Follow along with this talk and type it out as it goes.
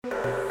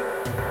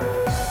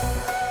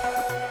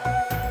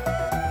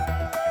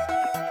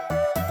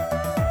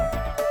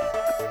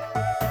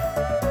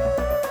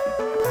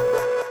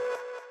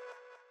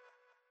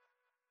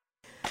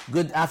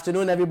Good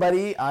afternoon,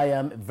 everybody. I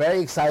am very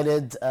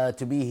excited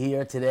to be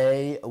here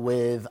today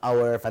with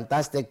our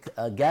fantastic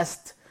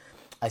guest.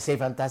 I say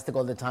fantastic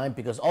all the time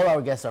because all our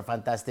guests are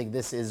fantastic.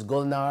 This is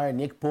Gulnar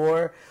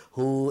Nikpour,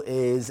 who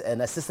is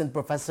an assistant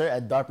professor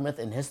at Dartmouth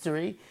in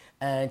history.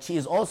 And she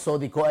is also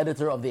the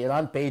co-editor of the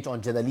Iran page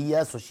on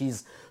Jadaliyya. So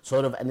she's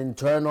sort of an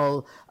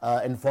internal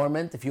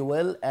informant, if you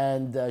will.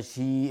 And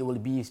she will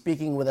be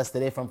speaking with us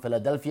today from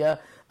Philadelphia.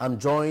 I'm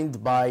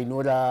joined by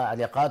Noura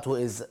Aliqat, who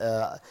is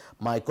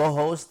my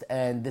co-host.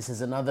 And this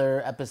is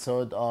another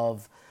episode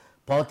of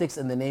Politics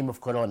in the Name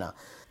of Corona.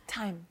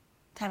 Time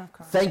of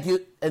Corona. Thank you.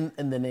 In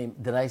the name.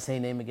 Did I say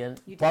name again?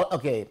 You did.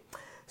 Okay.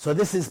 So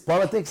this is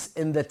Politics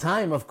in the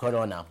Time of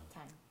Corona.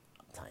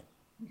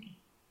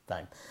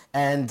 Time.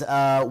 And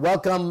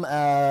welcome,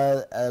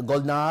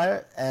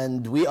 Gulnar,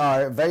 and we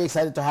are very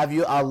excited to have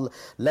you. I'll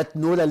let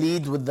Noura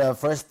lead with the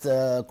first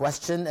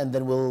question, and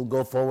then we'll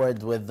go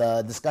forward with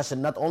the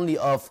discussion not only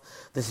of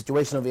the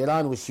situation of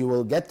Iran, which you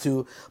will get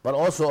to, but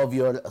also of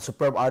your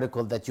superb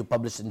article that you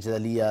published in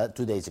Jadaliyya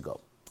 2 days ago.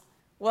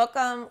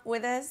 Welcome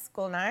with us,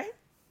 Gulnar.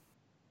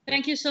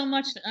 Thank you so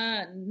much,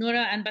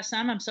 Noura and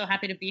Bassam. I'm so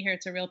happy to be here.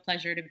 It's a real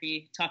pleasure to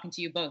be talking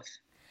to you both.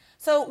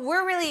 So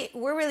we're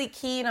really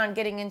keen on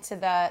getting into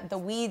the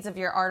weeds of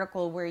your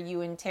article where you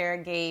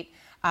interrogate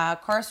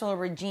carceral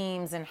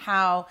regimes and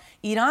how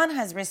Iran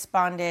has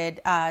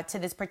responded to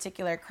this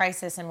particular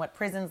crisis and what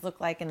prisons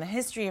look like and the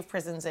history of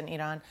prisons in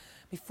Iran.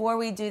 Before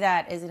we do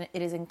that,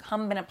 it is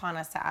incumbent upon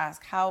us to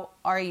ask, how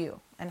are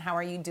you and how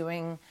are you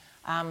doing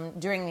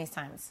during these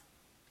times?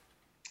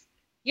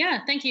 Yeah,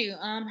 thank you.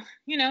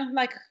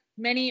 Like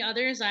many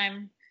others,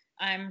 I'm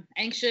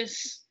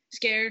anxious,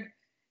 scared,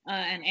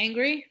 and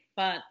angry,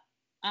 but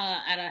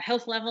at a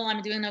health level,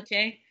 I'm doing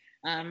okay.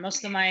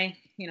 Most of my,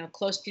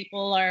 close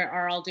people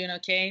are all doing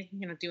okay,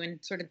 doing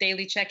sort of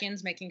daily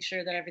check-ins, making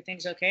sure that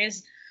everything's okay.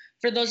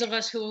 For those of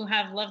us who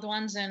have loved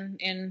ones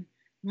in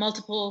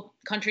multiple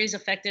countries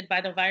affected by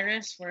the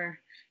virus, we're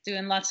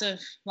doing lots of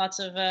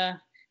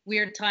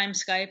weird time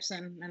Skypes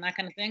and that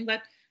kind of thing,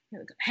 but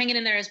hanging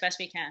in there as best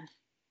we can.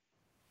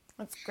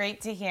 That's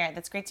great to hear.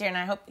 And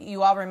I hope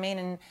you all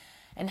remain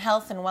in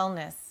health and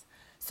wellness.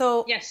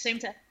 So yes, same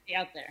to everybody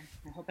out there.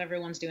 I hope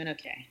everyone's doing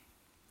okay.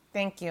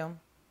 Thank you.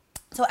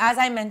 So as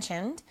I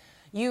mentioned,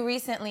 you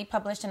recently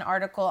published an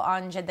article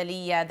on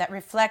Jadaliyya that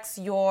reflects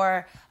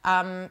your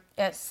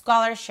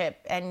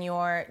scholarship and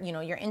your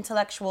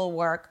intellectual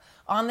work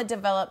on the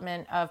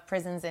development of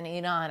prisons in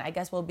Iran. I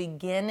guess we'll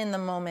begin in the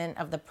moment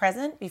of the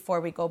present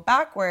before we go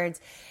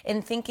backwards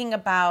in thinking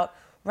about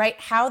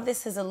how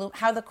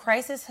the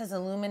crisis has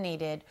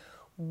illuminated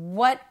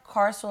what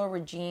carceral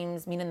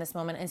regimes mean in this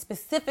moment, and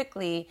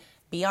specifically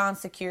beyond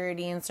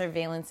security and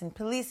surveillance and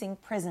policing,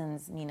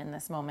 prisons mean in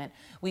this moment.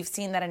 We've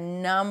seen that a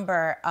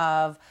number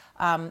of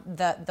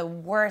the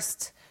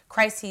worst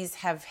crises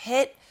have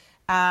hit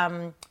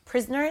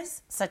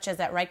prisoners, such as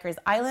at Rikers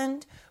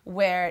Island,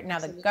 where now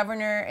the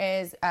governor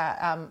is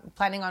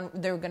planning on,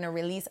 they're going to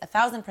release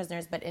 1,000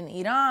 prisoners, but in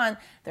Iran,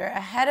 they're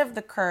ahead of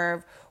the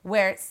curve,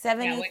 where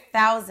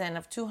 70,000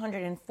 of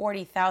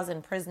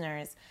 240,000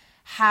 prisoners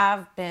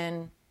have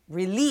been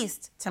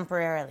released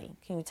temporarily.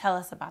 Can you tell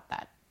us about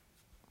that?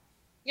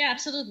 Yeah,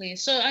 absolutely.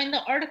 So in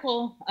the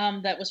article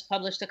that was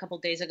published a couple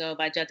of days ago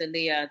by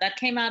Jadaliyya, that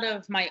came out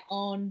of my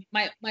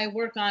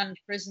work on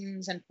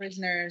prisons and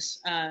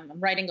prisoners. I'm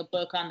writing a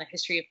book on the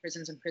history of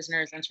prisons and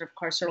prisoners and sort of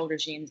carceral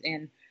regimes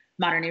in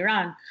modern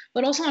Iran.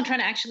 But also I'm trying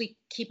to actually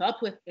keep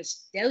up with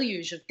this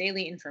deluge of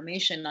daily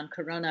information on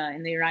Corona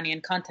in the Iranian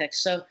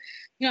context. So,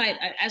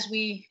 as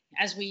we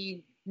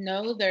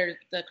know,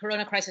 the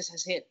Corona crisis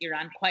has hit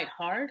Iran quite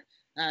hard.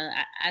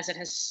 As it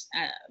has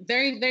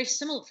very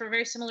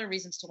similar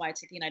reasons to why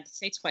it's hit the United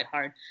States quite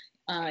hard.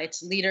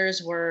 Its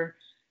leaders were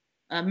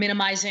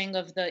minimizing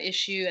of the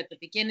issue at the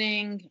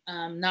beginning,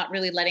 not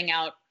really letting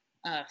out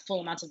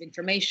full amounts of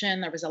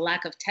information. There was a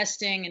lack of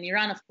testing, and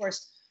Iran, of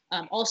course,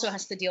 also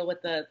has to deal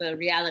with the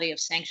reality of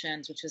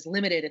sanctions, which has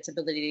limited its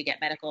ability to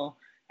get medical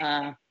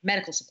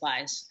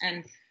supplies.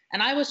 And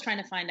I was trying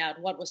to find out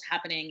what was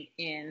happening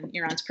in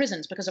Iran's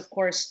prisons, because, of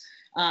course,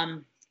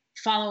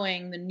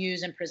 following the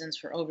news in prisons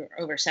for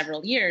over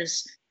several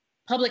years,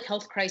 public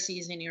health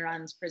crises in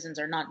Iran's prisons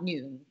are not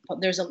new.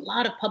 There's a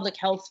lot of public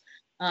health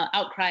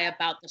outcry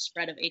about the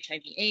spread of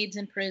HIV/AIDS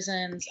in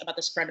prisons, about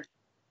the spread of...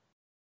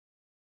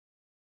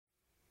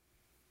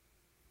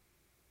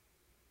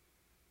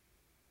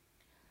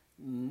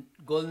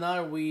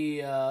 Gulnar,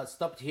 we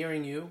stopped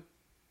hearing you.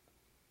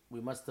 We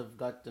must have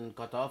gotten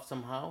cut off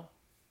somehow.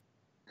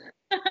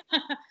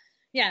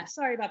 Yeah,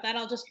 sorry about that.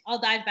 I'll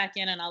dive back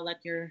in and I'll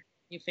let you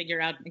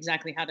figure out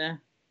exactly how to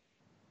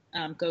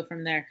go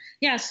from there.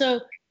 Yeah,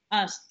 so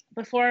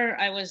before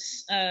I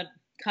was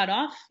cut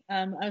off,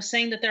 I was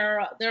saying that there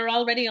are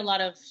already a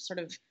lot of sort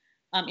of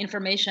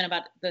information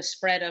about the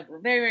spread of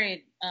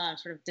very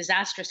sort of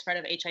disastrous spread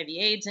of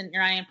HIV/AIDS in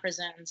Iranian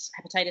prisons,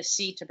 hepatitis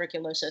C,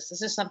 tuberculosis.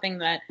 This is something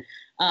that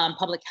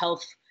public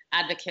health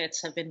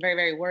advocates have been very,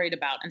 very worried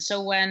about. And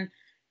so when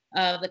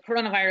the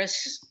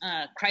coronavirus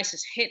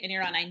crisis hit in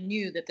Iran, I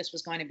knew that this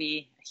was going to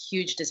be a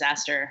huge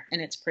disaster in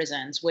its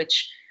prisons,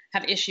 which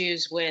have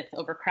issues with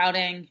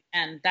overcrowding.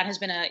 And that has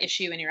been an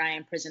issue in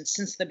Iranian prisons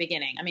since the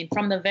beginning. I mean,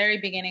 from the very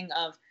beginning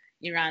of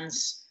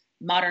Iran's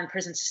modern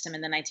prison system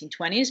in the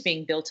 1920s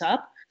being built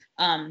up,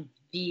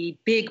 the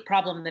big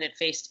problem that it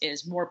faced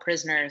is more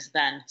prisoners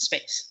than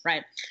space,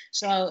 right?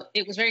 So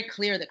it was very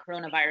clear that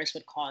coronavirus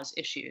would cause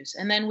issues.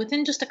 And then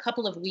within just a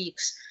couple of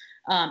weeks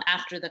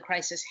after the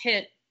crisis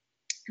hit,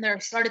 there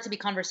started to be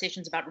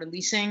conversations about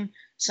releasing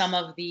some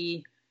of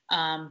the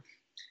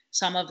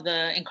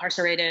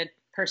incarcerated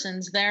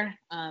persons there,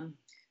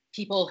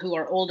 people who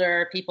are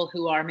older, people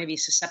who are maybe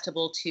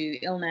susceptible to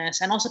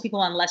illness, and also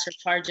people on lesser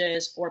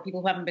charges or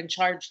people who haven't been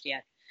charged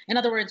yet. In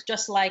other words,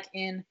 just like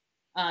in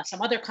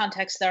some other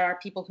contexts, there are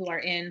people who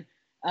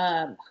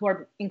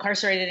are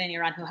incarcerated in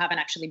Iran who haven't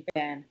actually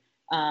been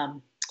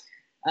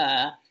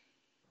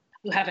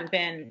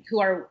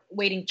who are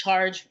awaiting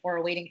charge or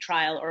awaiting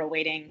trial or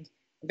awaiting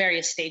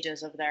various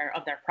stages of their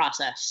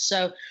process.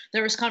 So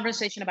there was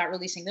conversation about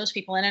releasing those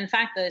people. And in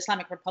fact, the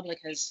Islamic Republic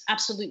has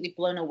absolutely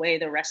blown away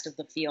the rest of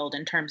the field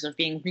in terms of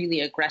being really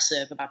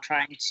aggressive about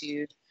trying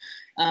to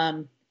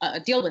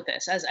deal with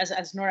this.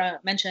 As Nora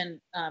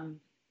mentioned,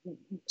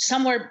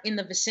 somewhere in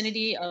the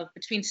vicinity of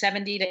between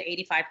 70 to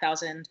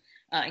 85,000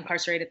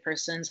 incarcerated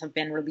persons have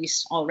been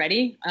released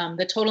already.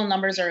 The total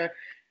numbers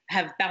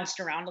have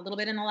bounced around a little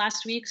bit in the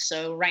last week.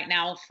 So right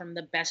now, from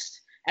the best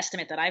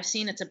estimate that I've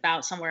seen, it's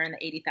about somewhere in the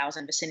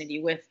 80,000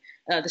 vicinity, with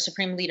the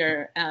Supreme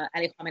Leader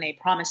Ali Khamenei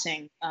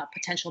promising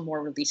potential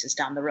more releases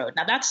down the road.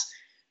 Now that's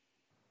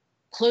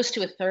close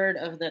to a third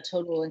of the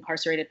total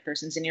incarcerated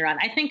persons in Iran.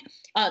 I think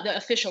the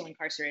official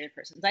incarcerated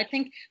persons. I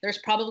think there's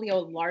probably a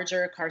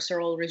larger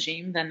carceral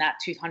regime than that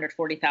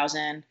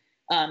 240,000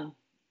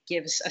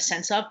 gives a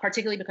sense of,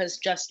 particularly because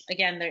just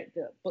again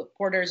the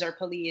borders are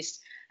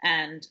policed.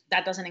 And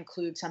that doesn't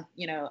include some,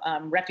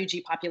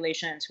 refugee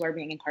populations who are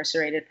being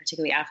incarcerated,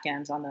 particularly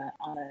Afghans on the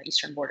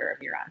eastern border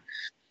of Iran.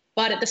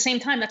 But at the same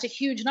time, that's a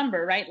huge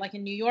number, right? Like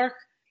in New York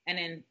and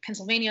in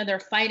Pennsylvania, they're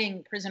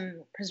fighting,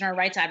 prisoner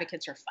rights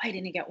advocates are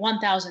fighting to get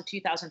 1,000,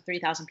 2,000,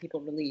 3,000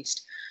 people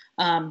released.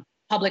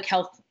 Public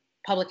health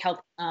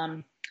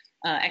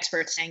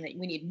experts saying that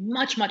we need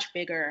much, much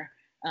bigger,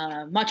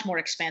 much more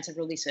expansive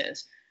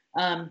releases.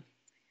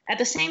 At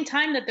the same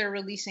time that they're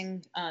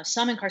releasing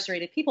some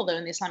incarcerated people, though,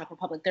 in the Islamic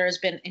Republic, there has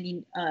been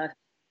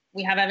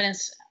we have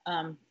evidence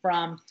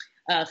from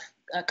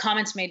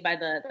comments made by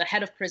the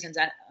head of prisons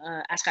at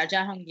Asghar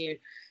Jahangir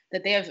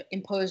that they have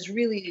imposed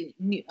really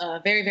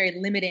very, very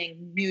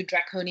limiting new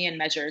draconian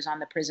measures on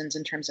the prisons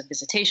in terms of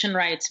visitation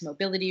rights,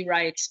 mobility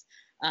rights,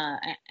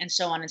 and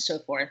so on and so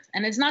forth.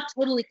 And it's not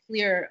totally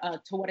clear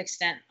to what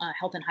extent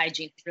health and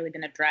hygiene has really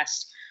been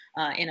addressed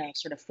in a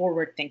sort of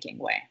forward-thinking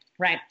way,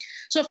 right?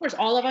 So, of course,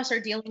 all of us are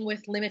dealing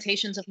with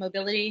limitations of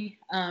mobility,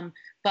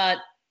 but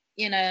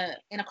in a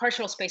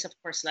carceral space, of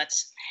course,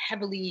 that's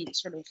heavily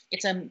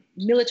it's a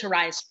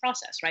militarized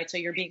process, right? So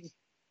you're being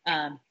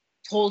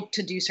told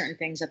to do certain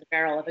things at the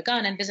barrel of a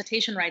gun, and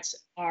visitation rights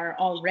are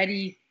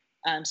already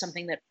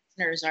something that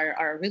prisoners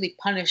are really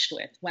punished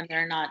with when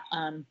they're not,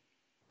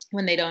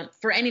 when they don't,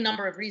 for any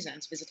number of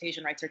reasons,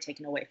 visitation rights are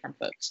taken away from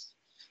folks.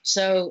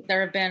 So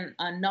there have been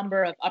a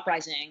number of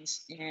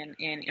uprisings in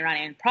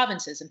Iranian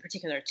provinces, in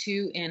particular,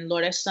 2 in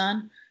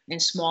Lorestan,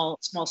 in small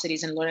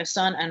cities in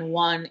Lorestan, and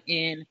 1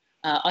 in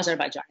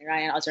Azerbaijan,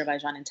 Iranian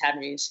Azerbaijan in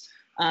Tabriz.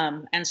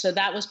 And so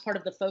that was part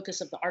of the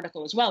focus of the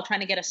article as well, trying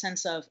to get a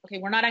sense of, okay,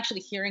 we're not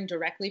actually hearing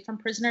directly from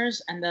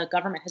prisoners, and the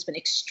government has been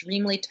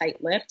extremely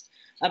tight-lipped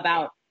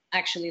about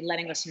actually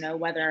letting us know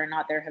whether or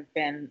not there have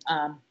been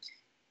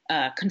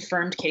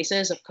confirmed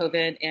cases of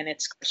COVID in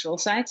its carceral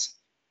sites.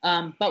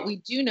 But we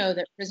do know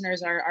that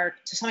prisoners are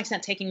to some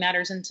extent taking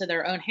matters into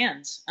their own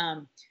hands.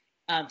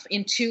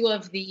 In two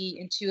of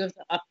the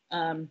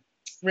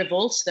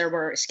revolts, there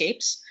were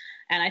escapes.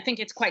 And I think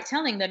it's quite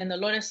telling that in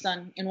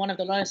one of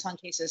the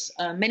Lorestan cases,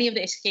 many of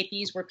the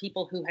escapees were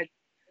people who had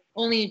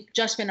only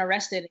just been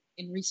arrested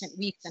in recent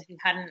weeks and who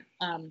hadn't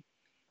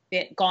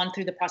gone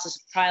through the process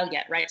of trial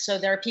yet, right? So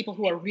there are people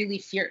who are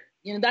really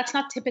that's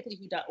not typically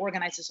who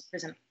organizes a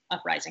prison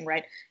uprising,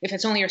 right? If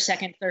it's only your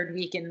second, third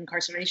week in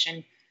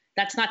incarceration,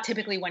 that's not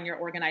typically when you're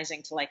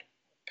organizing to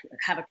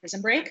have a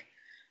prison break.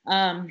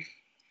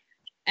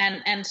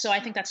 And so I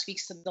think that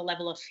speaks to the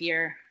level of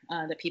fear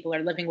that people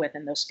are living with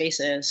in those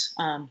spaces,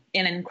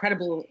 in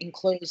incredible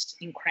enclosed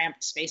and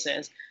cramped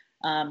spaces.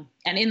 And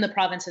in the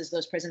provinces,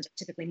 those prisons are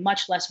typically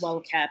much less well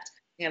kept.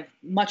 They have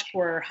much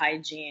poorer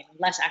hygiene,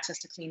 less access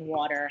to clean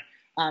water.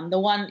 The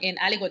one in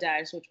Ali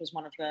Godaz, which was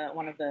one of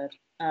the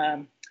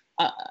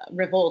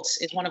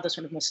revolts, is one of the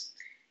sort of most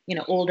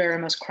older,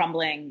 most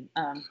crumbling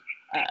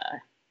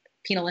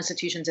penal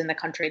institutions in the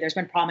country. There's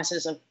been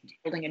promises of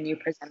building a new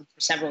prison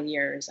for several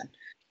years,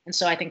 and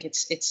so I think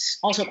it's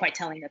also quite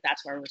telling that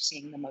that's where we're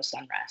seeing the most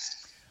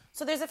unrest.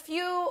 So there's a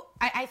few,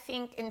 I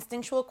think,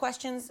 instinctual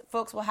questions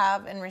folks will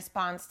have in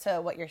response to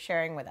what you're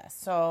sharing with us.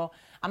 So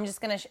I'm just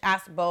going to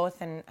ask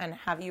both and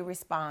have you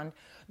respond.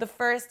 The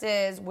first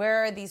is,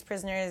 where are these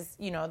prisoners?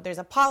 You know, there's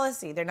a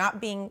policy. They're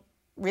not being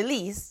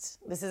released.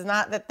 This is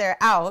not that they're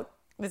out.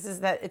 This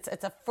is that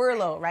it's a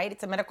furlough, right?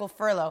 It's a medical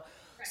furlough.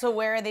 So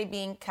where are they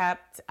being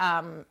kept,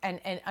 and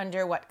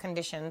under what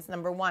conditions?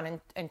 Number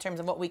one, in terms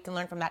of what we can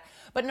learn from that.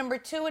 But number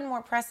two, and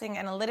more pressing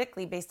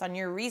analytically, based on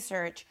your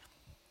research,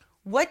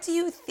 what do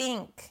you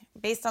think,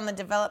 based on the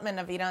development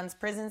of Iran's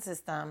prison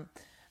system,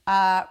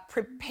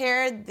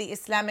 prepared the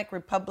Islamic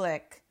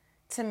Republic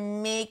to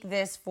make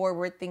this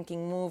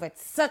forward-thinking move at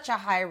such a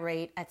high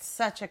rate, at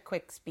such a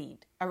quick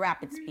speed, a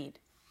rapid speed?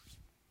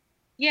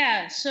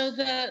 Yeah, so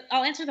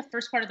I'll answer the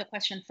first part of the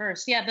question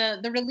first. Yeah,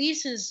 the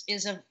release is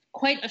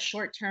quite a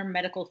short-term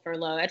medical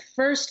furlough. At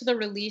first, the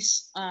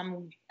release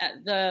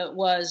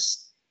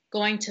was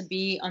going to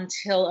be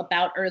until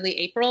about early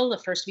April, the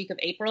first week of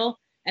April.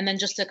 And then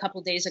just a couple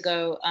of days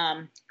ago,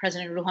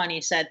 President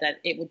Rouhani said that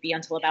it would be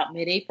until about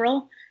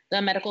mid-April,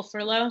 the medical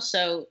furlough.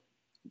 So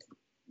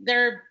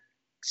they're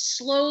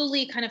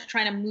slowly kind of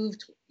trying to move,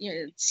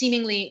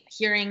 seemingly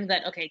hearing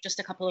that, okay, just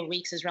a couple of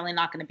weeks is really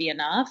not going to be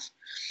enough.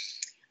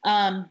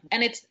 And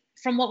it's,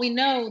 from what we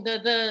know,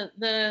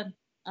 the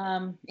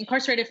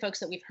incarcerated folks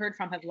that we've heard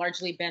from have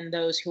largely been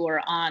those who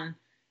are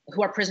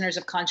prisoners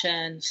of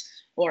conscience,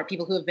 or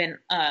people who have been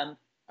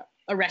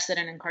arrested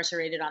and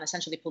incarcerated on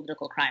essentially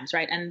political crimes,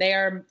 right?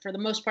 And for the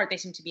most part, they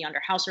seem to be under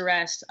house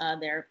arrest.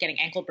 They're getting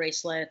ankle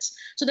bracelets.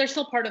 So they're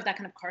still part of that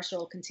kind of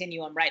carceral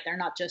continuum, right? They're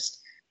not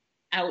just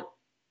out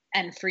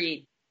and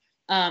free.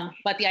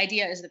 But the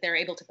idea is that they're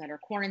able to better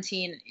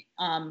quarantine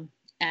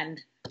and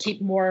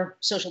keep more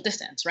social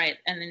distance, right?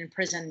 And in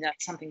prison,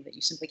 that's something that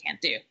you simply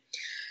can't do.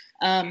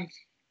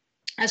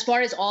 As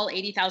far as all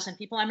 80,000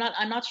 people,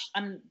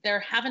 there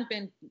haven't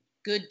been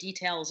good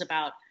details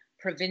about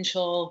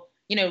provincial,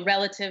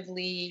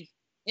 relatively,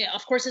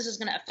 of course, this is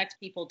going to affect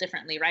people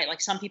differently, right?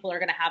 Like, some people are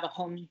going to have a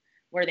home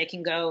where they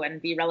can go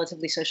and be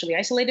relatively socially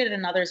isolated,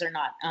 and others are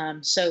not.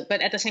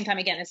 But at the same time,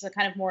 again, it's a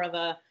kind of more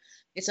of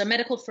it's a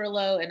medical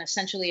furlough, and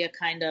essentially a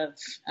kind of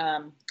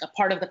a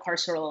part of the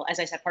carceral, as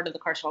I said, part of the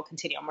carceral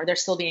continuum, where they're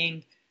still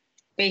being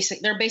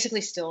they're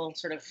basically still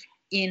sort of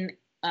in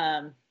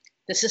the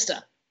system,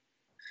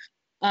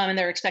 and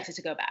they're expected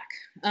to go back.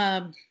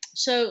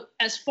 So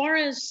as far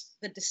as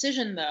the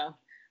decision, though,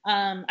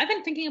 I've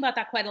been thinking about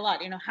that quite a lot.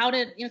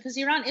 Because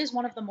Iran is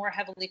one of the more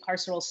heavily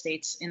carceral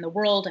states in the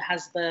world. It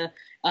has the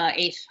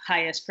 8th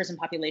highest prison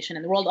population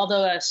in the world,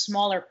 although a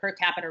smaller per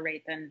capita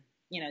rate than,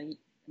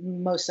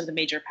 most of the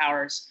major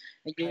powers,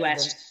 the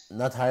U.S.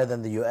 Not higher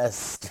than the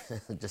U.S.,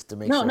 just to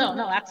make sure.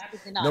 No,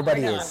 absolutely not.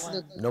 Nobody is.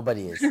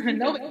 Nobody is.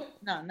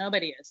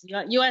 Nobody is.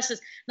 U.S. is,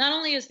 not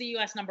only is the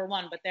U.S. number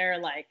one, but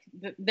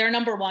they're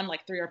number one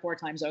like 3 or 4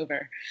 times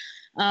over.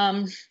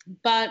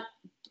 But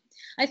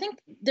I think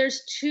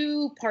there's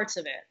two parts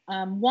of it.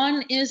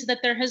 One is that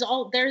there's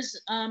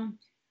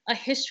a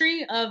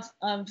history of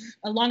a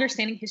longer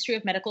standing history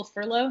of medical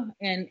furlough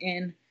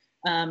in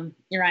the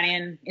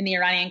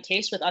Iranian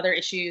case, with other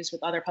issues,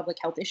 with other public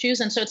health issues.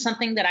 And so it's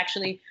something that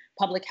actually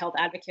public health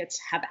advocates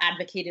have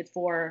advocated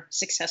for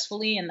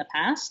successfully in the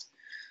past.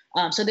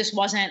 So this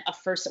wasn't a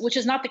first, which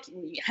has not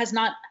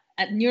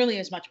nearly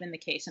as much been the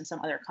case in some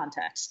other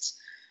contexts.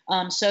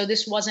 So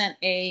this wasn't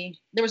there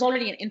was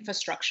already an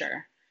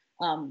infrastructure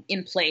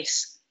in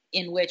place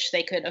in which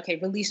they could,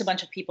 release a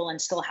bunch of people and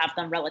still have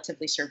them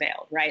relatively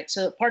surveilled, right?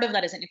 So part of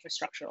that is an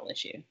infrastructural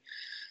issue.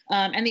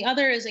 And the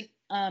other is,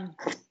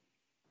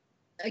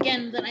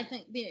 again, that I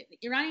think the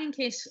Iranian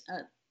case,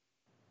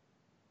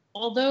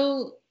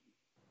 although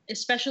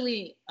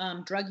especially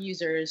drug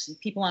users and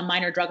people on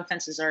minor drug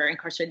offenses are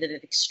incarcerated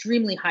at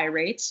extremely high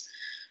rates,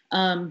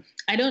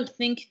 I don't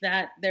think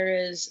that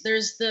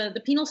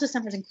the penal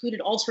system has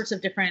included all sorts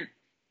of different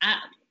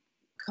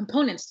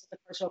components to the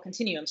carceral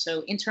continuum.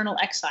 So internal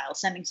exile,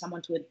 sending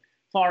someone to a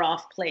far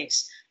off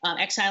place,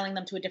 exiling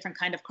them to a different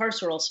kind of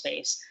carceral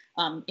space,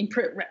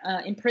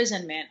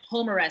 imprisonment,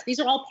 home arrest.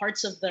 These are all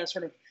parts of the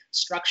sort of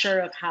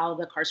structure of how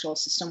the carceral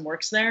system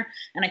works there.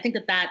 And I think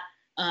that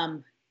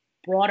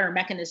broader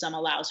mechanism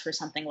allows for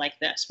something like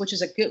this, which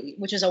is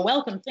a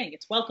welcome thing.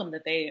 It's welcome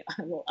that they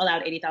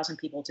allowed 80,000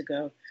 people to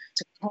go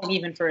to home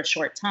even for a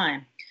short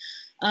time.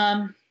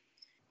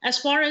 As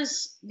far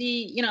as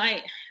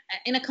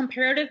in a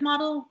comparative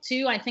model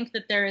too, I think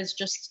that there is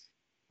just,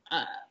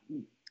 I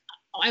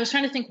was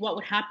trying to think what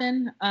would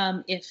happen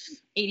if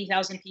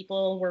 80,000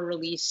 people were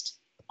released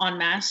en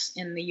masse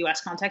in the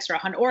U.S. context,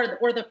 or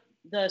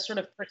the sort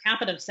of per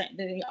capita,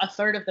 a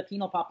third of the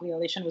penal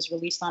population was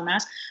released en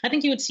masse. I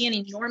think you would see an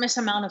enormous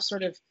amount of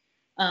sort of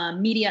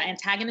media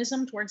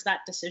antagonism towards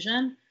that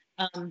decision.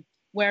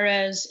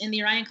 Whereas in the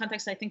Iranian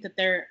context, I think that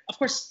of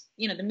course,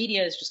 the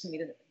media is just going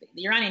to be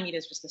the Iranian media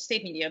is just the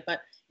state media.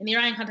 But in the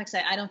Iranian context,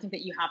 I don't think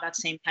that you have that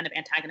same kind of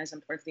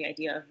antagonism towards the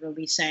idea of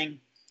releasing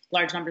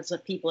large numbers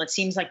of people. It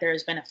seems like there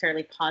has been a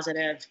fairly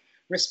positive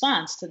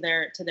response to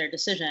their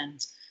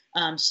decisions.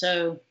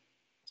 So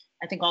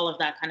I think all of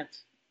that kind of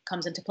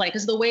comes into play,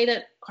 because the way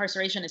that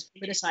incarceration is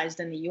politicized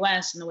in the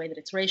U.S. and the way that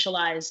it's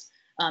racialized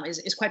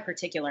is quite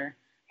particular,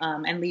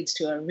 and leads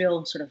to a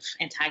real sort of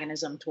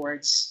antagonism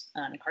towards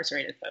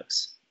incarcerated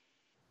folks.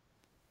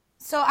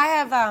 So I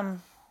have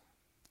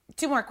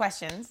two more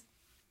questions.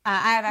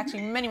 I have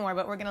actually many more,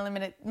 but I'm going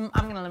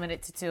to limit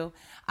it to two.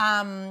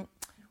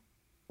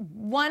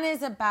 One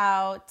is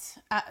about,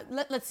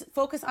 let's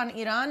focus on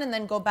Iran and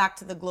then go back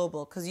to the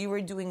global, because you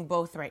were doing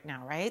both right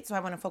now, right? So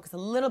I want to focus a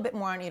little bit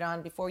more on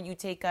Iran before you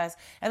take us,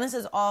 and this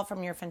is all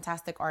from your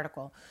fantastic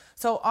article.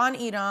 So on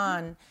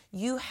Iran,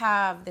 you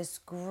have this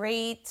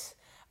great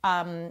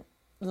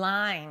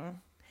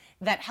line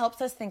that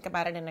helps us think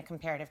about it in a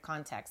comparative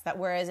context. That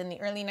whereas in the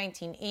early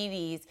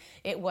 1980s,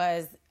 it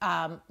was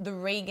the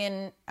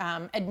Reagan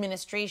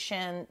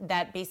administration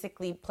that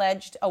basically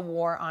pledged a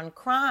war on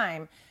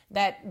crime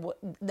that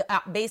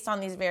based on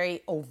these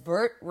very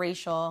overt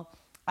racial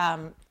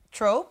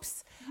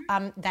tropes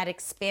that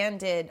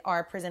expanded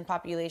our prison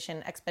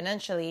population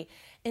exponentially.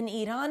 In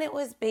Iran, it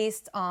was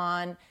based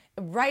on,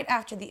 right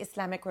after the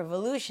Islamic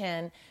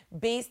Revolution,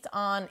 based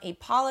on a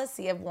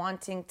policy of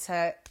wanting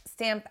to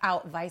stamp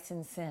out vice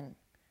and sin.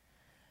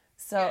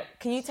 So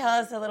can you tell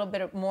us a little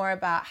bit more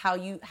about how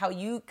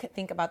you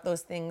think about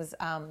those things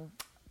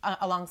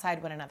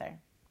alongside one another?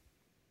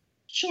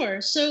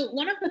 Sure. So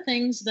one of the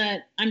things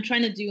that I'm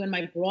trying to do in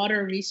my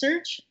broader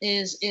research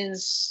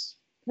is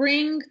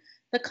bring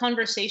the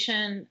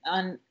conversation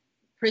on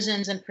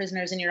prisons and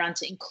prisoners in Iran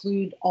to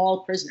include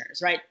all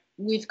prisoners, right?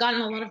 We've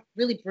gotten a lot of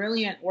really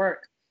brilliant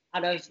work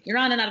out of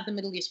Iran and out of the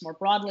Middle East more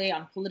broadly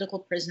on political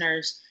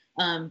prisoners,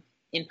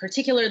 in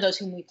particular, those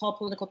whom we call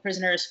political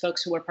prisoners,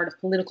 folks who are part of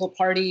political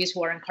parties,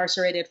 who are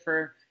incarcerated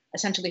for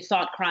essentially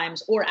thought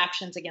crimes or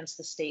actions against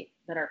the state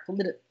that are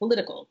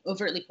political,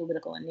 overtly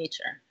political in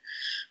nature.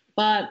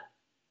 But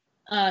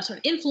sort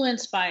of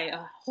influenced by a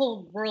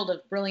whole world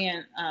of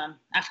brilliant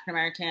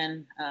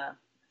African-American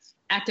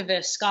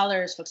activists,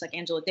 scholars, folks like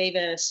Angela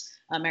Davis,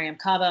 Mariam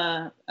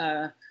Kaba,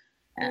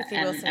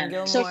 Wilson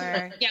Gilmore. So,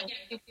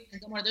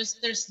 Gilmore.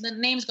 There's the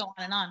names go on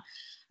and on.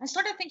 I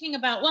started thinking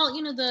about, well,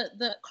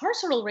 the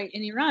carceral rate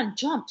in Iran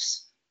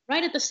jumps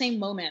right at the same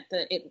moment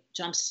that it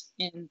jumps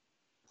in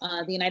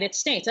the United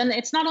States. And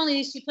it's not only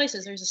these two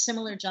places. There's a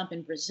similar jump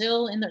in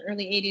Brazil in the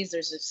early 80s.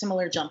 There's a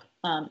similar jump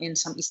in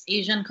some East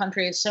Asian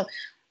countries. So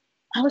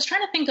I was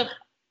trying to think of,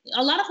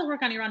 a lot of the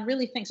work on Iran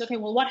really thinks, okay,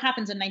 well, what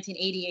happens in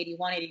 1980,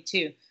 81,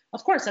 82?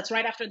 Of course, that's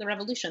right after the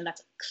revolution.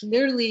 That's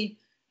clearly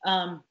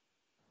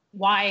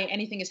why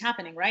anything is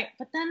happening, right?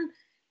 But then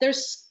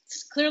there's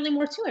clearly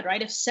more to it,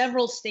 right? If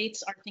several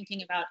states are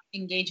thinking about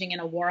engaging in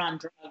a war on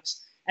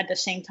drugs at the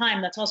same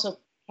time, that's also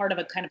part of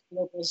a kind of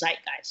global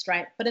zeitgeist,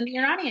 right? But in the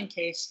Iranian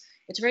case,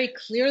 it's very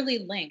clearly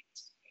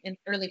linked in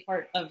the early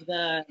part of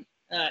the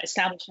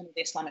establishment of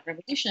the Islamic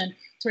Revolution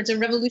towards a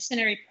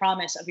revolutionary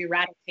promise of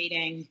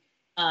eradicating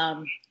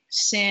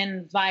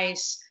sin,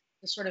 vice,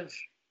 the sort of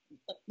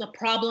the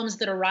problems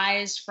that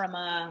arise from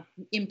a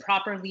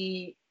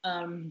improperly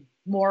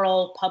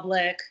moral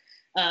public,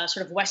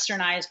 sort of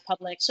westernized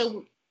public.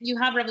 So you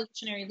have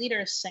revolutionary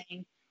leaders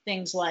saying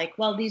things like,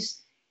 well,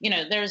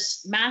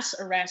 there's mass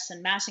arrests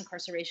and mass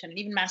incarceration and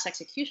even mass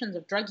executions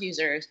of drug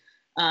users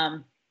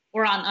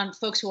or on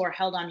folks who are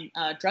held on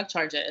drug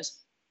charges.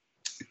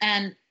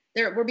 And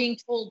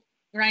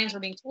Iranians were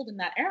being told in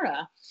that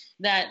era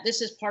that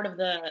this is part of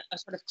a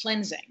sort of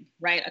cleansing,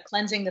 right? A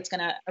cleansing that's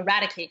going to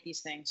eradicate these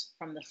things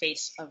from the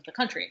face of the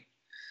country.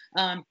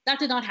 That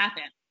did not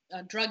happen.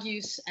 Drug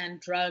use and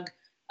drug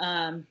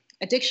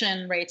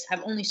addiction rates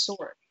have only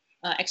soared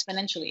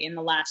exponentially in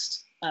the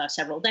last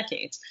several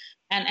decades.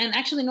 And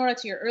actually, Nora,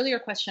 to your earlier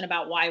question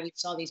about why we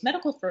saw these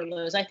medical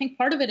furloughs, I think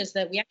part of it is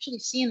that we actually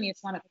see in the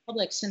Islamic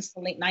Republic since the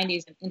late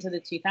 90s and into the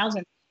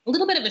 2000s a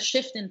little bit of a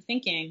shift in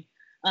thinking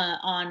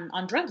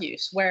on drug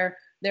use, where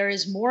there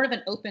is more of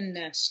an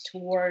openness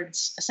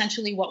towards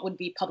essentially what would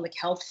be public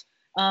health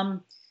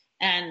and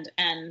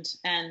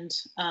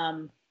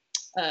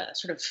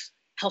sort of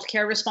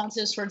healthcare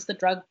responses towards the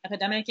drug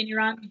epidemic in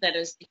Iran. That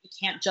is, you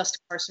can't just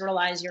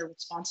carceralize your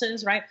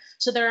responses, right?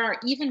 So there are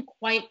even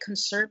quite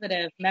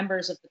conservative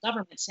members of the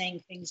government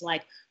saying things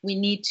like, we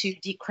need to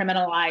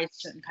decriminalize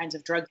certain kinds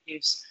of drug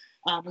use.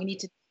 We need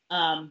to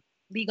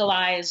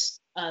legalize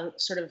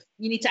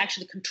you need to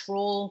actually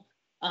control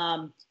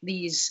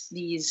these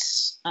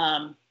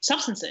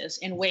substances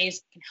in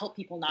ways that can help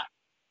people not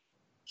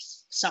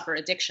suffer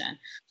addiction.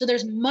 So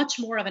there's much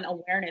more of an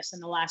awareness in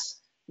the last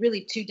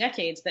really 2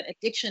 decades that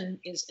addiction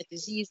is a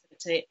disease.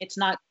 It's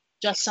not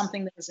just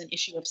something that is an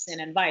issue of sin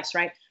and vice,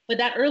 right? But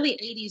that early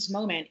 80s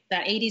moment,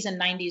 that 80s and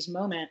 90s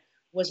moment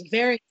was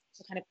very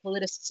kind of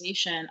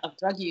politicization of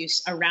drug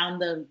use around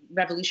the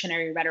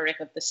revolutionary rhetoric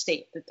of the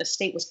state, that the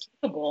state was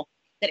capable,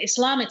 that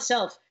Islam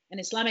itself, an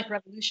Islamic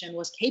revolution,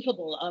 was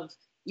capable of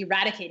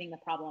eradicating the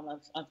problem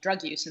of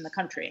drug use in the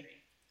country.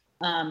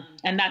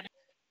 And that,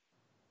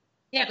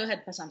 yeah, go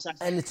ahead, Bassam, sorry.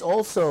 And it's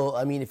also,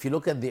 I mean, if you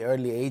look at the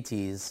early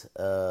 80s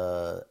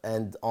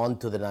and on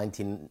to the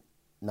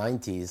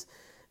 1990s,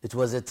 it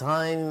was a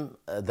time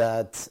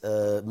that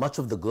much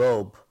of the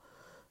globe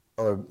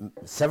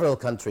several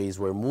countries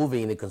were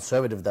moving in a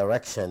conservative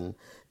direction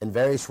in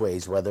various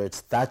ways, whether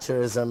it's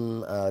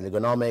Thatcherism,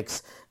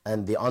 Reaganomics,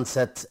 and the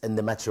onset and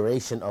the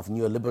maturation of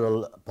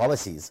neoliberal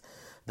policies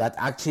that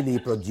actually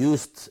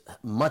produced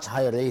much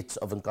higher rates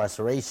of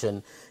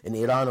incarceration. In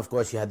Iran, of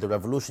course, you had the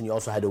revolution. You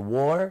also had a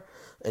war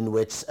in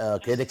which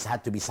critics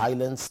had to be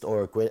silenced,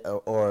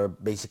 or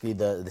basically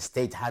the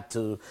state had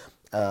to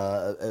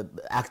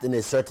act in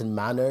a certain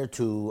manner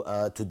to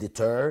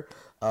deter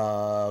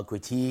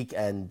critique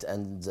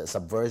and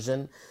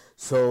subversion.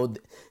 So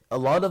a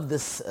lot of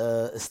this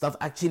stuff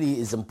actually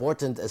is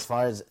important as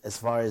far as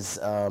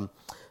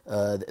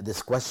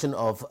this question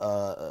of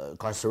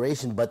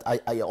incarceration. But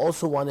I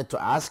also wanted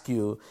to ask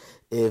you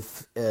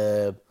if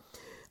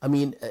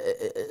I'm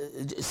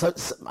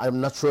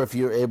not sure if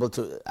you're able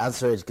to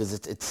answer it, because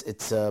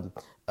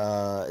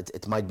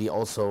it might be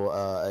also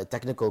a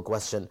technical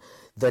question.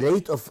 The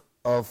rate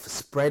of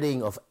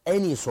spreading of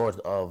any sort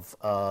of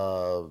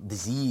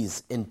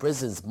disease in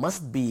prisons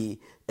must be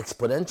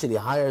exponentially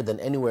higher than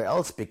anywhere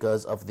else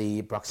because of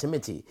the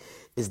proximity.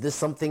 Is this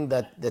something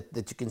that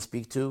you can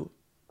speak to?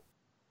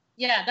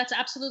 Yeah, that's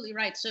absolutely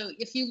right. So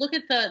if you look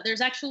at there's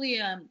actually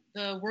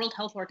the World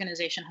Health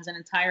Organization has an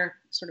entire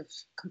sort of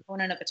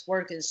component of its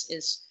work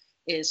is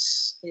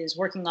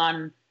working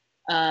on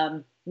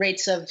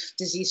rates of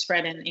disease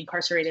spread in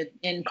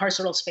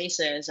carceral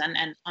spaces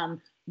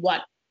and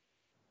what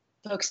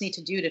folks need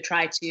to do to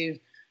try to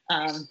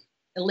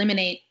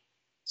eliminate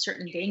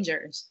certain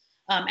dangers.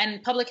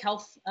 And public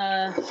health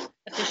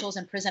officials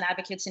and prison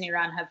advocates in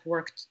Iran have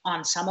worked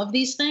on some of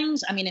these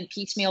things. I mean, in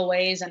piecemeal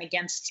ways and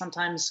against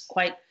sometimes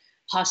quite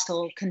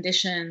hostile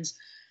conditions.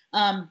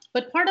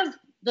 But part of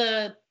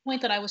the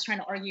point that I was trying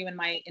to argue in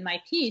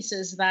my piece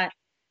is that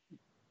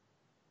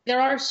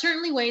there are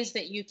certainly ways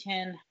that you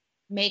can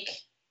make,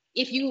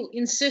 if you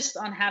insist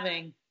on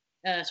having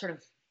sort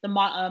of the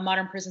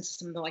modern prison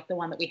system like the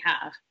one that we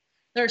have,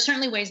 there are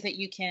certainly ways that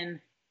you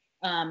can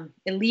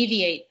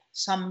alleviate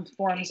some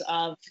forms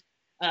of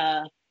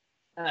the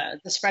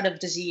spread of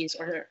disease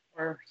or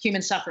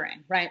human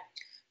suffering, right?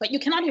 But you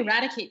cannot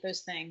eradicate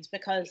those things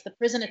because the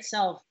prison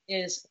itself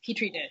is a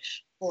petri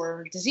dish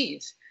for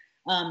disease.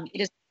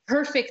 It is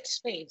perfect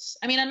space.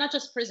 I mean, and not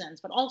just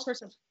prisons, but all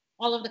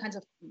of the kinds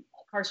of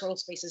carceral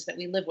spaces that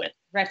we live with,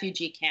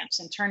 refugee camps,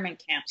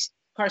 internment camps,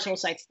 carceral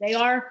sites. They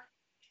are,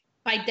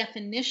 by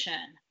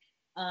definition,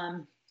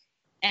 and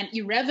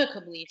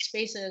irrevocably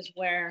spaces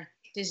where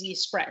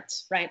disease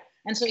spreads, right?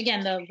 And so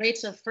again, the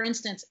rates of, for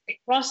instance,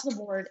 across the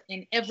board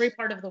in every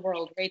part of the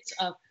world, rates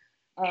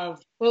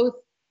of both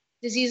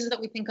diseases that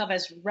we think of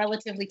as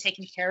relatively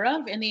taken care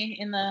of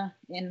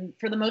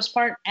for the most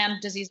part, and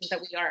diseases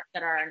that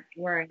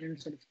we're in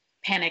sort of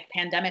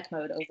pandemic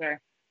mode over,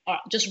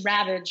 just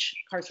ravage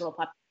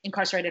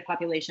incarcerated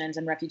populations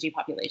and refugee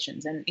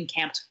populations and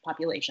encamped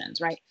populations,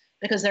 right?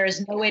 Because there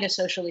is no way to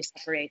socially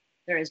separate,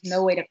 there is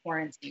no way to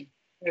quarantine,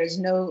 there's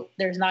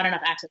not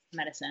enough access to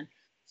medicine.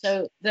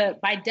 So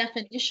by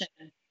definition,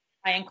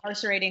 by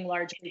incarcerating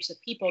large groups of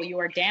people, you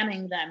are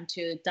damning them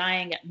to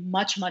dying at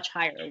much, much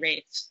higher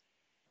rates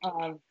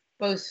of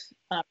both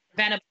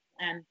preventable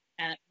and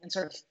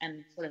sort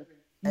of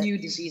new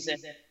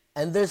diseases.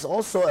 And there's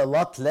also a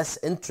lot less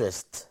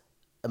interest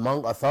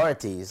among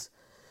authorities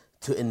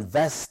to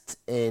invest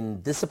in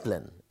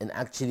discipline, in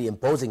actually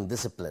imposing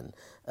discipline,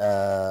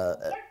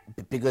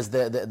 because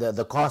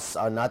the costs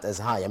are not as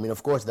high. I mean,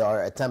 of course, there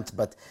are attempts,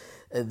 but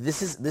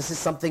this is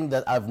something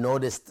that I've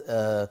noticed.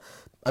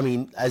 I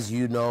mean, as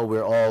you know,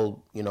 we're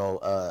all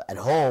at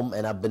home,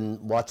 and I've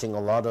been watching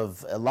a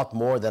lot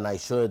more than I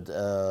should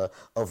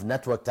of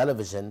network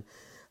television,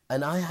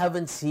 and I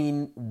haven't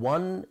seen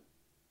one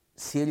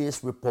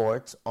serious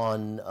report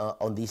on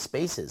these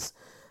spaces,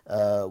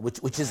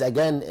 which is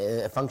again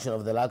a function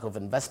of the lack of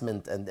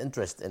investment and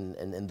interest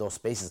in those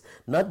spaces,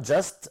 not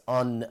just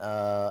on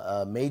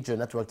major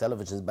network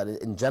televisions, but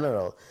in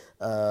general,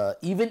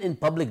 even in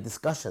public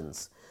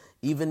discussions,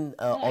 even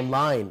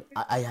online.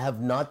 I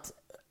have not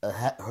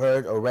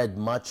heard or read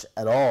much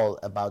at all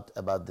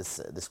about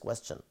this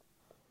question.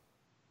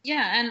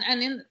 Yeah,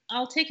 and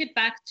I'll take it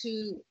back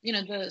to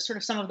the sort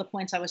of some of the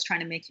points I was trying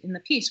to make in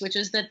the piece, which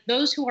is that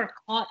those who are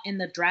caught in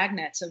the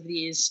dragnets of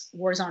these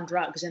wars on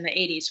drugs in the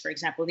 80s, for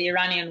example, the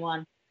Iranian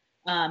one,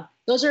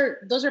 those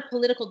are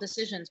political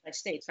decisions by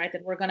states, right?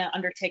 That we're going to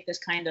undertake this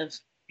kind of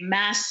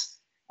mass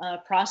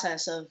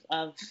process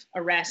of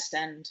arrest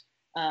and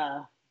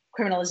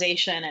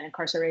criminalization and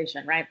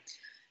incarceration, right?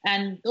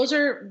 And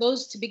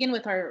those to begin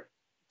with are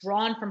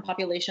drawn from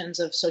populations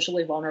of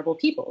socially vulnerable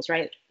peoples,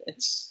 right?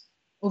 It's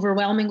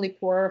overwhelmingly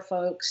poorer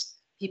folks,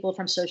 people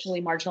from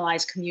socially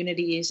marginalized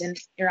communities. In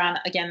Iran,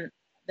 again,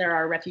 there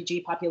are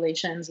refugee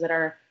populations that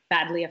are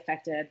badly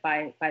affected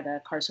by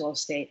the carceral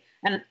state.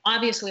 And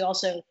obviously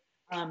also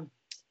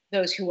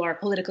those who are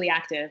politically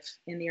active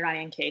in the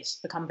Iranian case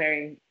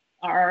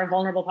are a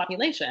vulnerable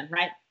population,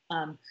 right?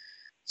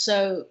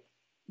 So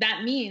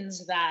that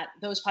means that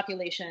those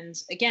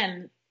populations,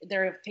 again,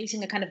 they're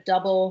facing a kind of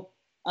double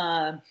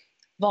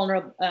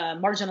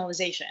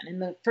marginalization. In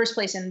the first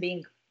place, in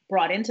being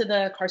brought into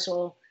the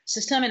carceral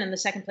system, and in the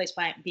second place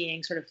by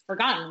being sort of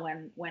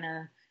forgotten when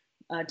a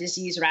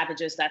disease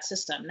ravages that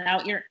system.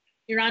 Now,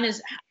 Iran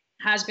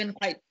has been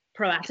quite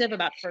proactive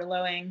about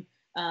furloughing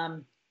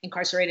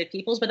incarcerated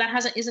peoples, but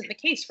that isn't the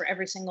case for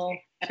every single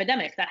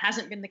epidemic. That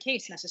hasn't been the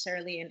case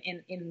necessarily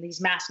in these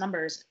mass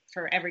numbers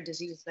for every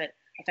disease that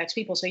affects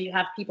people. So you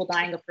have people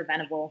dying of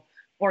preventable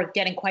or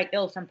getting quite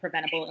ill from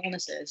preventable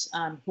illnesses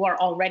who are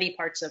already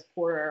parts of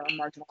poorer or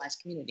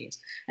marginalized communities.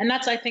 And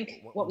that's, I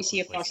think, what we see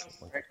across the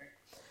board.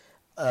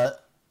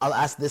 I'll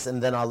ask this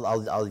and then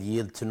I'll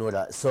yield to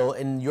Noura. So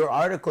in your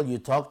article, you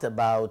talked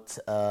about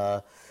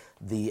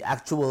the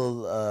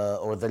actual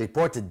or the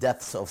reported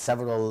deaths of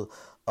several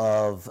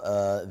of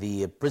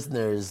the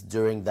prisoners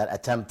during that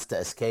attempt to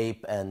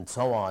escape and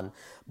so on.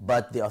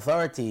 But the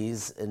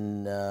authorities,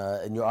 in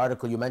your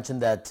article, you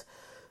mentioned that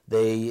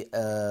they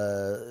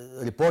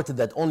reported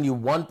that only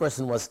one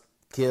person was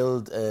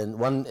killed and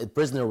one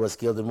prisoner was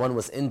killed and one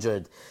was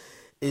injured.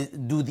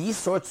 Do these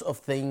sorts of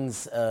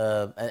things,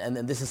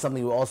 and this is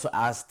something we also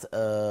asked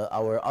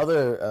our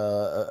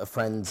other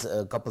friends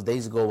a couple of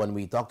days ago when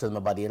we talked to them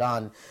about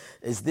Iran,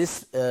 is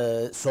this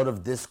sort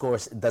of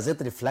discourse, does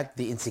it reflect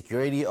the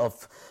insecurity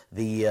of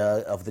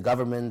the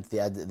government,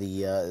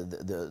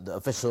 the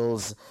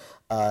officials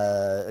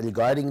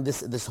regarding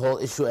this whole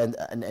issue,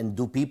 and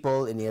do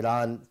people in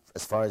Iran,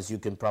 as far as you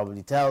can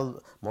probably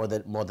tell, more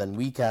than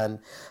we can,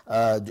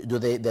 do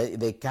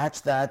they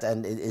catch that,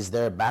 and is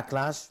there a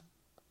backlash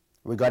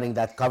regarding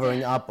that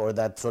covering up or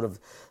that sort of,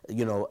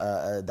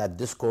 that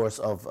discourse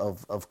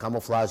of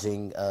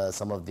camouflaging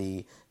some of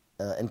the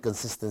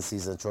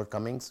inconsistencies and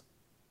shortcomings?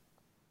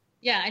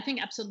 Yeah, I think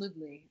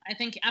absolutely.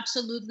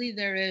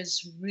 There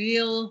is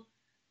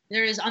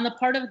on the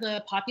part of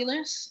the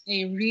populace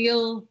a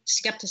real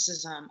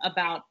skepticism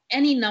about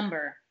any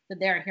number that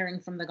they're hearing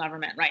from the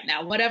government right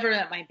now, whatever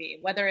that might be,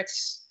 whether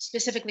it's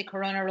specifically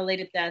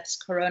corona-related deaths,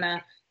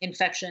 corona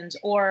infections,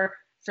 or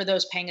for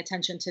those paying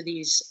attention to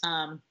these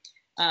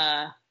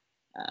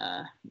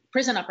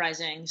prison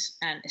uprisings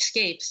and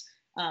escapes,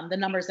 the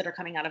numbers that are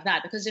coming out of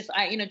that. Because if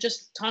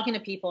just talking to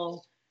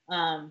people,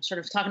 sort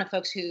of talking to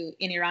folks who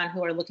in Iran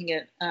who are looking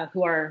at,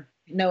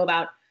 know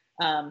about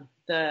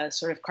the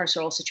sort of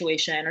carceral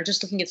situation, or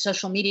just looking at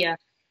social media,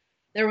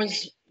 there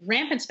was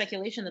rampant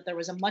speculation that there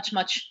was a much,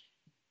 much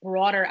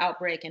broader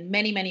outbreak and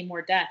many, many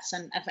more deaths.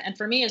 And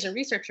for me as a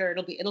researcher,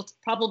 it'll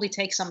probably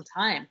take some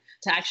time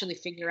to actually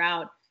figure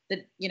out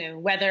that,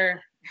 whether,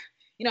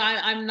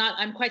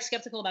 I'm quite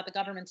skeptical about the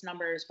government's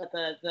numbers, but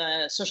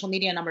the social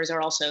media numbers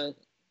are also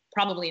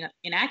probably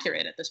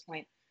inaccurate at this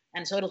point.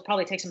 And so it'll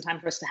probably take some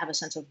time for us to have a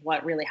sense of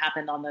what really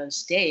happened on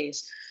those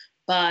days.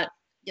 But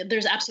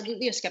there's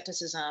absolutely a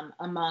skepticism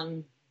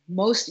among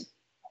most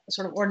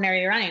sort of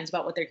ordinary Iranians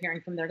about what they're hearing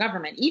from their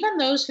government, even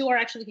those who are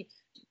actually,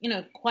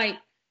 quite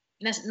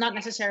not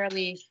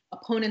necessarily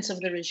opponents of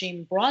the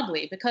regime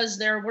broadly, because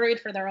they're worried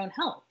for their own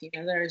health.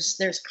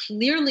 There's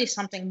clearly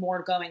something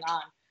more going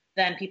on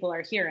than people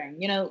are hearing.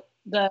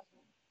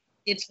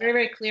 It's very,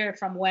 very clear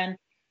from when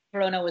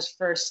Corona was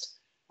first,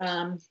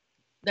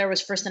 there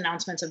was first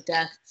announcements of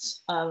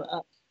deaths,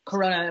 of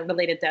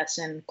Corona-related deaths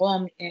in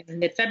Qom in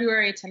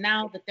mid-February to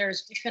now, that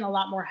there's just been a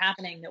lot more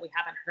happening that we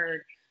haven't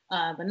heard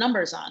the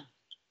numbers on.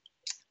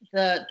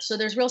 So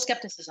there's real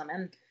skepticism.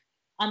 And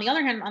on the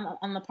other hand,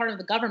 on the part of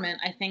the government,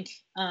 I think,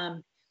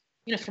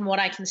 from what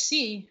I can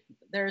see,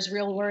 there's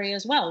real worry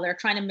as well. They're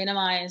trying to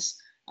minimize,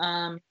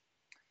 and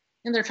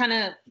they're trying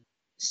to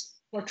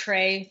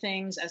portray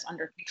things as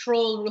under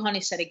control.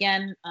 Rouhani said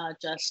again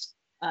just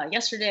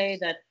yesterday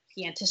that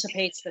he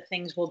anticipates that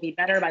things will be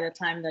better by the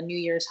time the New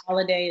Year's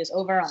holiday is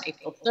over on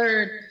April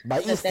 3rd.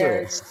 By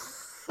Easter.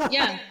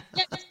 Yeah,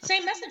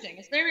 same messaging.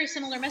 It's very, very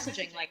similar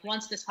messaging. Like,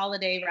 once this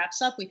holiday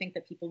wraps up, we think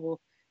that people will,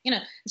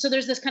 so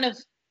there's this kind of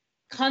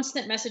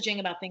constant messaging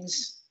about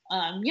things,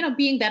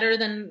 being better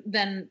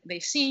than they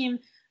seem.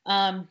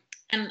 And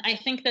I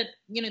think that,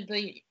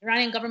 the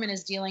Iranian government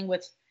is dealing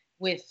with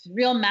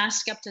real mass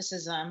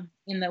skepticism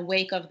in the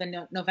wake of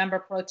the November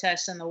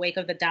protests, and the wake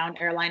of the downed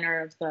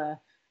airliner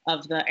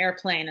of the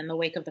airplane, and the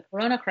wake of the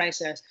Corona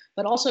crisis,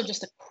 but also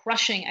just a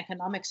crushing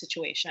economic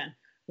situation,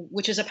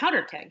 which is a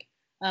powder keg,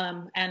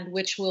 and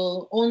which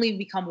will only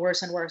become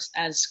worse and worse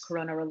as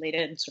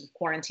Corona-related sort of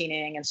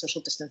quarantining and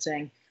social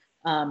distancing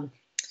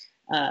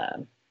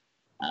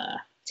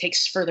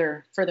takes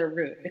further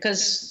root.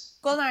 Because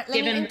Gulnar,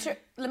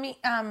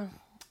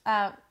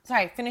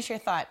 finish your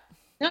thought.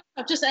 No,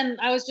 and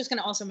I was just going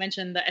to also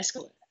mention the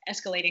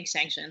escalating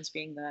sanctions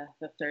being the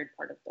third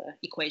part of the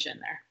equation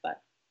there.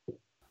 But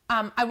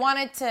I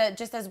wanted to,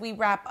 just as we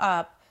wrap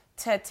up,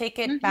 to take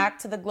it back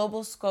to the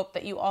global scope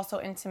that you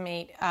also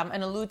intimate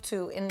and allude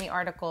to in the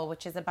article,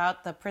 which is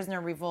about the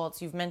prisoner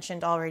revolts. You've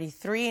mentioned already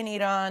 3 in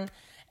Iran,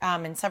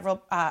 in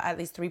several, at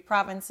least 3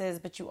 provinces,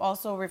 but you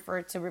also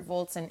referred to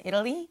revolts in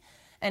Italy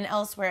and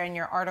elsewhere in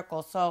your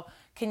article. So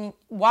can you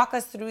walk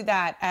us through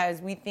that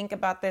as we think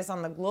about this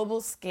on the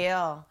global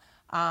scale,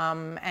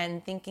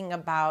 and thinking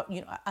about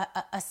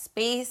a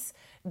space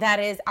that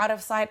is out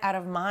of sight, out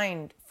of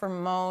mind for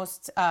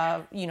most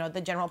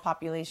the general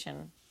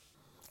population?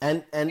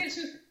 And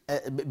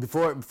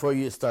before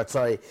you start,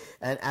 sorry,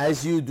 and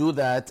as you do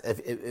that,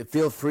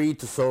 feel free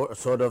to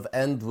sort of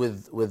end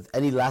with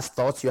any last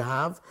thoughts you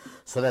have,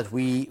 so that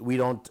we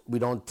don't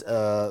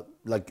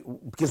like,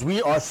 because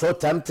we are so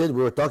tempted.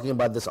 We were talking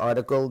about this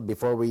article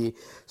before we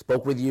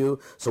spoke with you,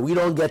 so we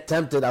don't get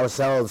tempted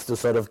ourselves to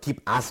sort of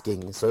keep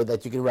asking, so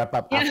that you can wrap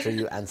up after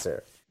you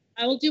answer.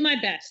 I will do my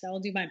best.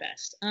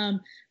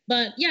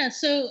 But yeah,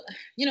 so,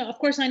 of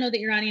course, I know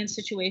the Iranian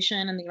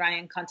situation and the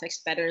Iranian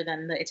context better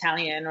than the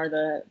Italian or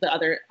the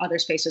other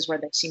spaces where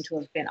there seem to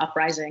have been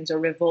uprisings or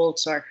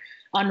revolts or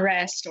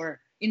unrest or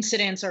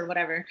incidents or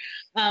whatever.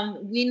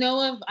 I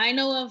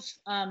know of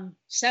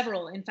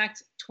several, in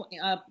fact,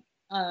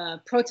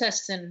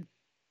 protests in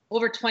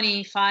over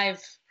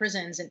 25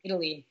 prisons in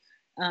Italy,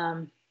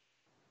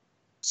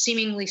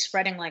 seemingly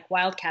spreading like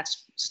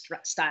wildcats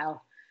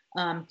style.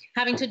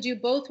 Having to do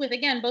both with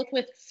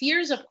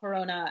fears of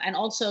corona and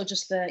also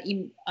just the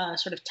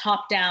sort of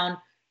top-down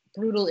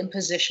brutal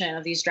imposition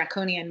of these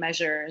draconian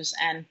measures,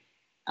 and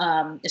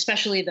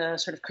especially the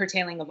sort of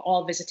curtailing of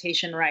all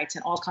visitation rights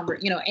and all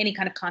any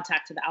kind of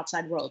contact to the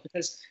outside world,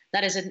 because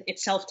that is in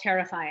itself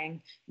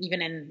terrifying,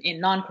 even in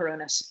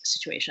non-corona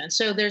situations.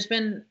 So there's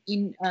been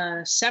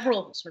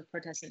several sort of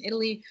protests in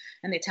Italy,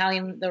 and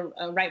the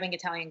right-wing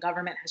Italian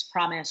government has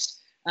promised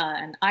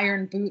an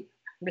iron boot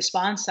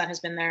response. That has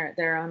been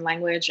their own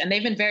language, and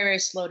they've been very, very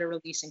slow to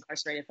release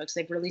incarcerated folks.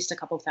 They've released a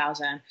couple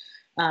thousand,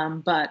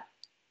 but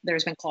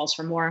there's been calls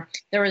for more.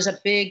 There was a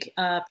big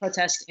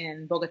protest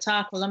in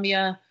Bogota,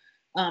 Colombia.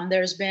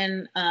 There's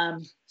been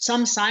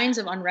some signs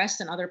of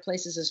unrest in other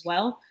places as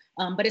well,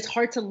 but it's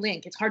hard to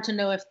link. It's hard to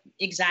know if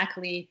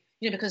exactly,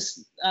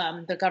 because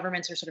the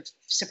governments are sort of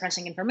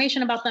suppressing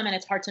information about them, and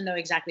it's hard to know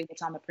exactly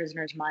what's on the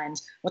prisoners'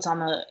 minds, what's on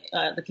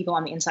the people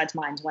on the inside's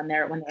minds when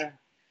they're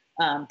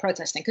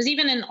protesting. Because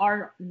even in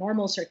our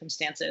normal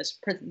circumstances,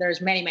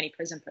 there's many, many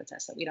prison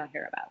protests that we don't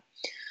hear about.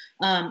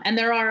 And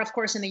there are, of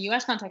course, in the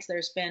U.S. context,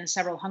 there's been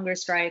several hunger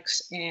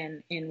strikes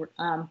in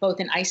both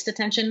in ICE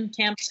detention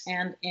camps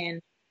and in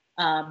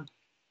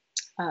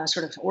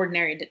sort of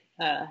ordinary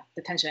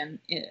detention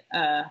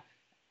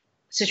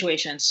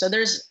situations. So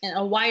there's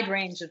a wide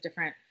range of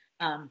different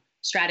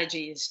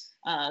strategies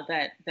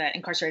that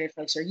incarcerated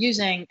folks are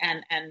using,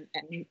 and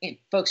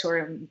folks who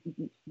are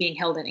being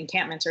held in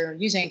encampments are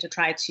using to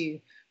try to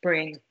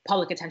bring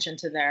public attention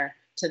to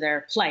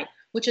their plight.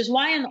 Which is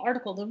why in the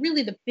article,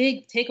 the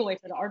big takeaway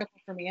for the article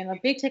for me, and a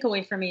big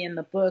takeaway for me in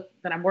the book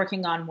that I'm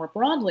working on more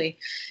broadly,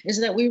 is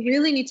that we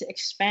really need to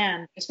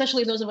expand,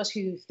 especially those of us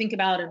who think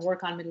about and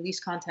work on Middle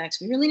East context,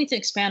 we really need to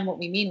expand what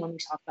we mean when we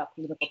talk about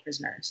political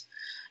prisoners.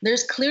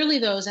 There's clearly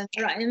those, and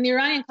in the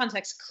Iranian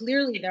context,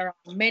 clearly there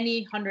are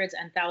many hundreds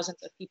and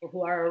thousands of people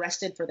who are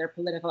arrested for their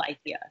political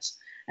ideas,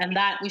 and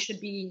that we should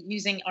be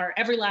using our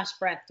every last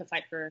breath to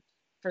fight for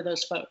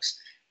those folks.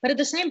 But at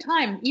the same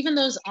time, even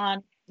those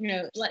on,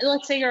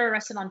 let's say you're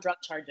arrested on drug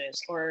charges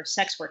or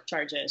sex work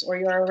charges, or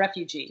you're a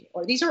refugee,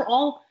 or these are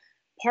all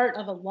part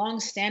of a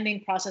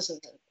long-standing process of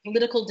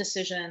political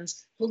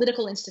decisions,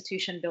 political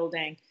institution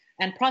building,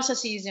 and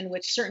processes in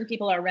which certain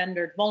people are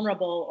rendered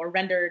vulnerable or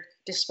rendered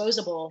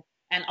disposable,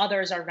 and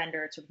others are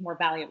rendered sort of more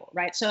valuable,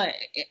 right? So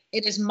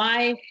it is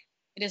my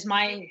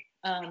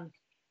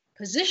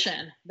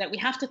position that we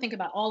have to think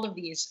about all of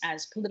these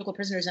as political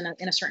prisoners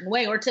in a certain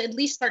way, or to at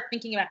least start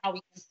thinking about how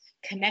we can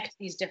connect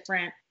these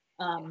different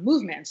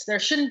movements. There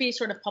shouldn't be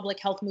sort of public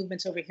health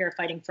movements over here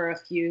fighting for a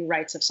few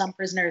rights of some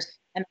prisoners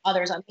and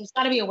others. There's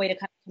got to be a way to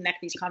kind of connect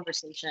these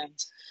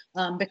conversations,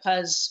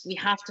 because we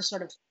have to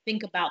sort of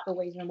think about the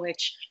ways in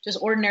which just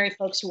ordinary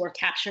folks who are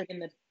captured in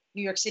the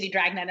New York City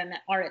dragnet and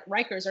are at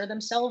Rikers are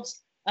themselves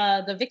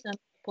the victims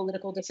of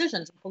political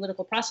decisions and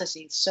political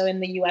processes. So in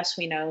the U.S.,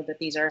 we know that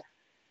these are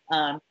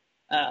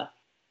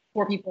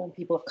poor people and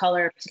people of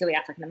color, particularly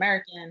African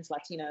Americans,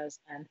 Latinos,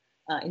 and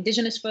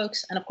indigenous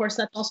folks. And of course,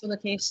 that's also the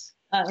case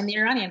in the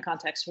Iranian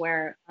context,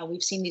 where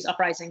we've seen these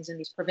uprisings in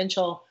these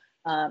provincial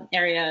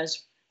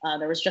areas.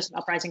 There was just an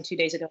uprising 2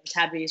 days ago in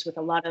Tabriz with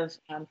a lot of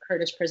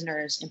Kurdish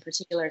prisoners in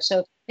particular.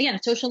 So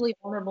again, socially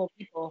vulnerable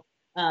people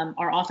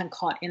are often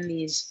caught in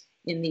these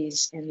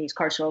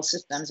carceral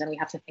systems, and we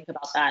have to think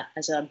about that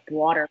as a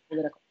broader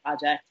political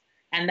project,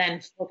 and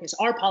then focus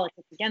our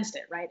politics against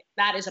it, right? If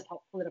that is a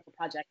political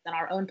project, then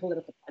our own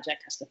political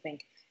project has to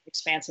think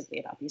expansively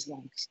about these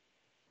links.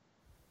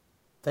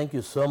 Thank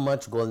you so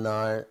much,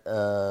 Golnar.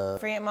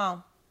 Free it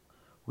all.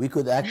 We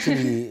could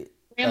actually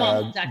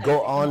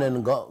go on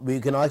and go. We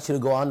can actually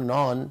go on and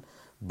on.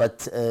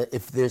 But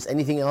if there's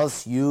anything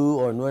else you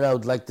or Noura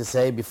would like to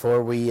say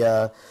before we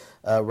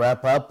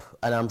wrap up,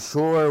 and I'm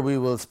sure we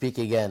will speak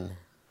again.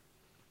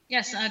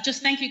 Yes,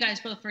 just thank you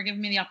guys both for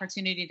giving me the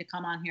opportunity to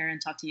come on here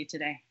and talk to you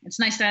today. It's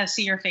nice to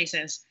see your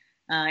faces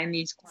in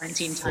these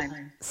quarantine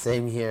times.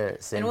 Same here.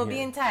 And we'll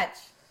be in touch.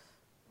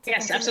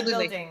 Yes,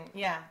 absolutely.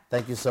 Yeah.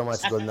 Thank you so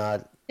much,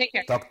 Golnar. Take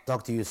care.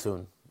 Talk to you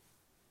soon.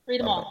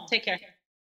 Freedom all. Take care.